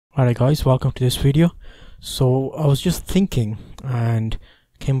Alright guys, welcome to this video. So I was just thinking and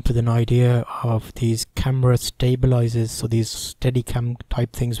came up with an idea of these camera stabilizers, so these Steadicam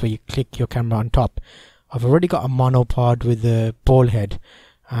type things where you click your camera on top. I've already got a monopod with a ball head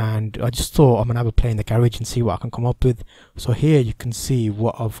and I just thought I'm gonna have a play in the garage and see what I can come up with. So here you can see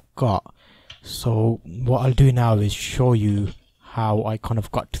what I've got. So what I'll do now is show you how I kind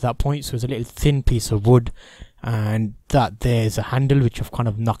of got to that point. So it's a little thin piece of wood, and that there's a handle which I've kind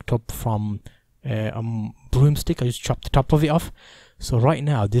of knocked up from a broomstick. I just chopped the top of it off. So right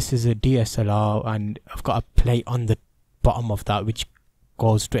now this is a DSLR and I've got a plate on the bottom of that which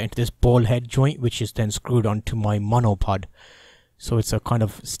goes straight into this ball head joint, which is then screwed onto my monopod. So it's a kind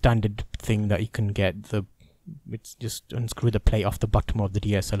of standard thing that you can get. It's just unscrew the plate off the bottom of the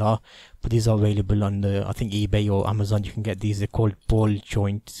DSLR, but these are available on the, I think, eBay or Amazon. You can get these. They're called ball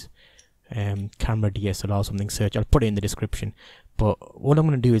joints camera DSLR or something. Search, I'll put it in the description. But what I'm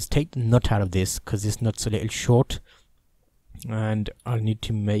going to do is take the nut out of this because this nut's a little short, and I'll need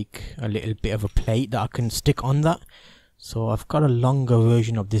to make a little bit of a plate that I can stick on that. So I've got a longer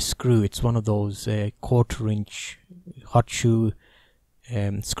version of this screw. It's one of those 1/4 inch hot shoe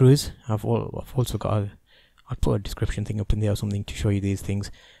screws. I've also got I'll put a description thing up in there or something to show you these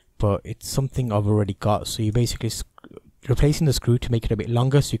things, but it's something I've already got. So you're basically replacing the screw to make it a bit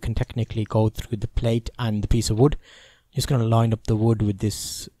longer, so you can technically go through the plate and the piece of wood. Just going to line up the wood with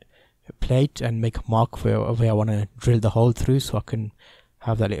this plate and make a mark where I want to drill the hole through, so I can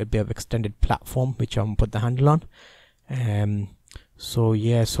have that little bit of extended platform which I'm going to put the handle on. So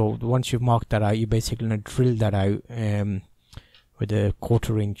yeah, so once you've marked that out, you're basically going to drill that out with a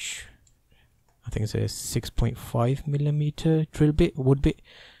 1/4 inch, I think it's a 6.5mm drill bit, wood bit.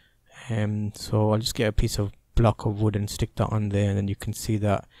 So I'll just get a piece of block of wood and stick that on there, and then you can see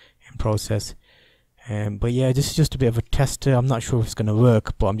that in process. But yeah, this is just a bit of a tester. I'm not sure if it's going to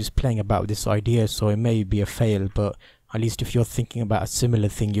work, but I'm just playing about with this idea, so it may be a fail, but at least if you're thinking about a similar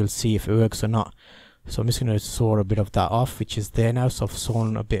thing, you'll see if it works or not. So I'm just going to saw a bit of that off, which is there now. So I've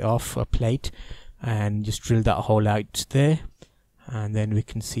sawn a bit off a plate and just drill that hole out there, and then we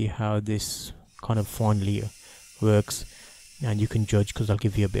can see how this kind of finally works, and you can judge because I'll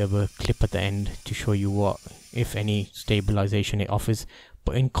give you a bit of a clip at the end to show you what, if any, stabilization it offers.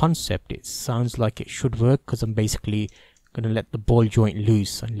 But in concept it sounds like it should work, because I'm basically going to let the ball joint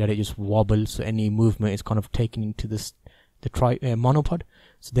loose and let it just wobble, so any movement is kind of taken into the monopod.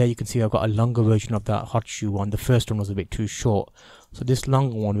 So there you can see I've got a longer version of that hot shoe one. The first one was a bit too short, so this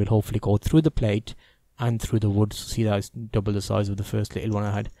longer one will hopefully go through the plate and through the wood. So see that it's double the size of the first little one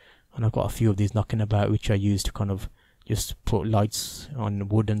I had, and I've got a few of these knocking about which I use to kind of just put lights on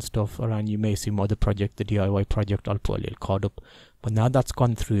wood and stuff around. You may see my other project, the DIY project, I'll put a little card up. But now that's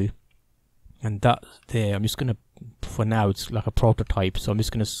gone through, and that there, I'm just gonna, for now it's like a prototype, so I'm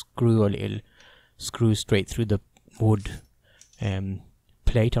just gonna screw a little screw straight through the wood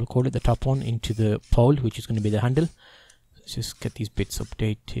plate, I'll call it, the top one, into the pole, which is going to be the handle. Let's just get these bits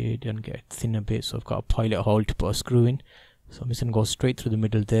updated and get it thinner bit. So I've got a pilot hole to put a screw in, so I'm just going to go straight through the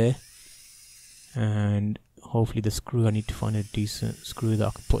middle there, and hopefully the screw, I need to find a decent screw that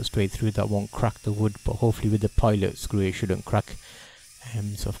I can put straight through that won't crack the wood, but hopefully with the pilot screw it shouldn't crack.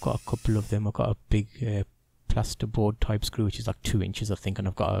 So I've got a couple of them. I've got a big plasterboard type screw which is like 2 inches I think, and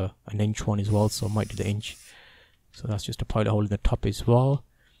I've got an inch one as well, so I might do the inch. So that's just a pilot hole in the top as well,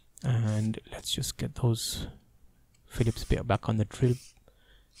 and let's just get those Phillips bit back on the drill,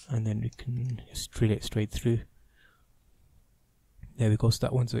 and then we can just drill it straight through. There we go. So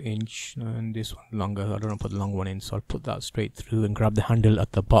that one's an inch and this one longer. I don't want to put the long one in, so I'll put that straight through and grab the handle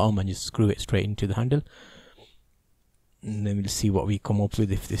at the bottom and just screw it straight into the handle, and then we'll see what we come up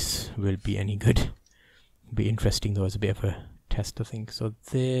with, if this will be any good. It'll be interesting though, as a bit of a test I think. So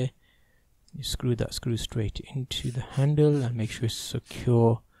there, you screw that screw straight into the handle and make sure it's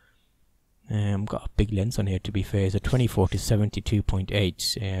secure. I've got a big lens on here, to be fair. It's a 24 to 72.8.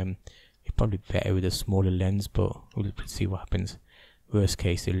 It's probably better with a smaller lens, but we'll see what happens. Worst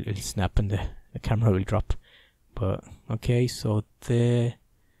case it'll snap and the camera will drop. But okay, so there.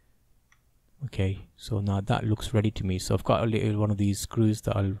 Okay, so now that looks ready to me. So I've got a little one of these screws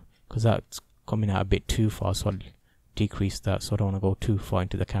that because that's coming out a bit too far, so I'll decrease that, so I don't want to go too far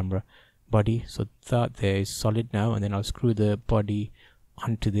into the camera body. So that there is solid now, and then I'll screw the body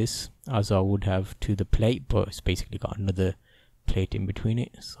onto this as I would have to the plate, but it's basically got another plate in between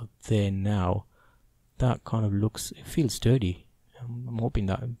it. So there, now that kind of looks, it feels sturdy. I'm hoping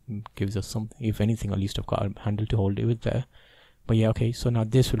that gives us something. If anything, at least I've got a handle to hold it with there. But yeah, okay, so now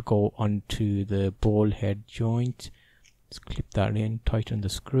this will go onto the ball head joint. Let's clip that in, tighten the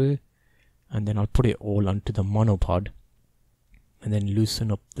screw, and then I'll put it all onto the monopod. and then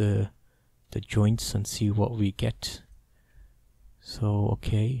loosen up the joints and see what we get. So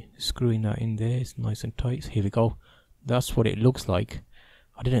okay, screwing that in there, it's nice and tight. So here we go. That's what it looks like.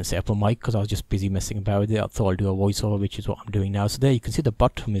 I didn't set up a mic because I was just busy messing about with it. I thought I'll do a voiceover, which is what I'm doing now. So there you can see the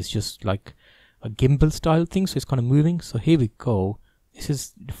bottom is just like a gimbal style thing, so it's kind of moving. So here we go. This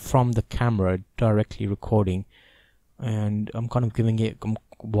is from the camera directly recording, and I'm kind of I'm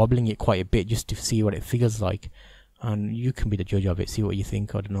wobbling it quite a bit just to see what it feels like. And you can be the judge of it, see what you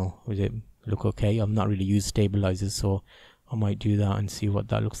think. I don't know, does it look okay? I've not really used stabilizers, so I might do that and see what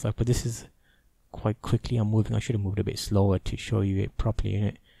that looks like. But this is quite quickly I'm moving. I should have moved a bit slower to show you it properly in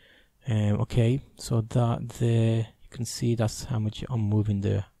it. Okay, so that there, you can see that's how much I'm moving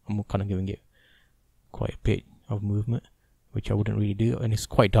there. I'm kind of giving it quite a bit of movement, which I wouldn't really do. And it's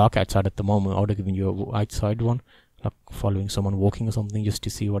quite dark outside at the moment. I would have given you a outside one, like following someone walking or something, just to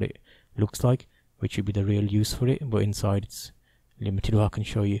see what it looks like, which would be the real use for it. But inside it's limited what I can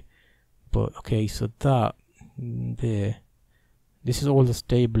show you. But okay, so that there, this is all the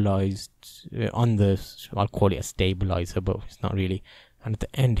stabilized on the, I'll call it a stabilizer, but it's not really. And at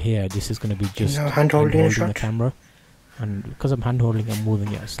the end here, this is going to be just hand holding the camera. And because I'm hand holding, I'm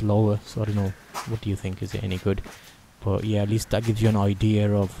moving it slower. So I don't know, what do you think? Is it any good? But yeah, at least that gives you an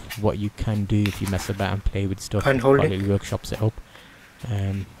idea of what you can do if you mess about and play with stuff. Got a little workshop set up.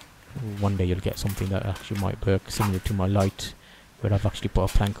 One day you'll get something that actually might work, similar to my lite, where I've actually put a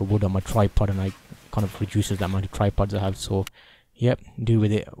plank of wood on my tripod, and I kind of reduces the amount of tripods I have. So yep, do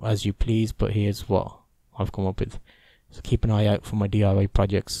with it as you please, but here's what I've come up with. So keep an eye out for my DIY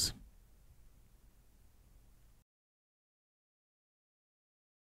projects.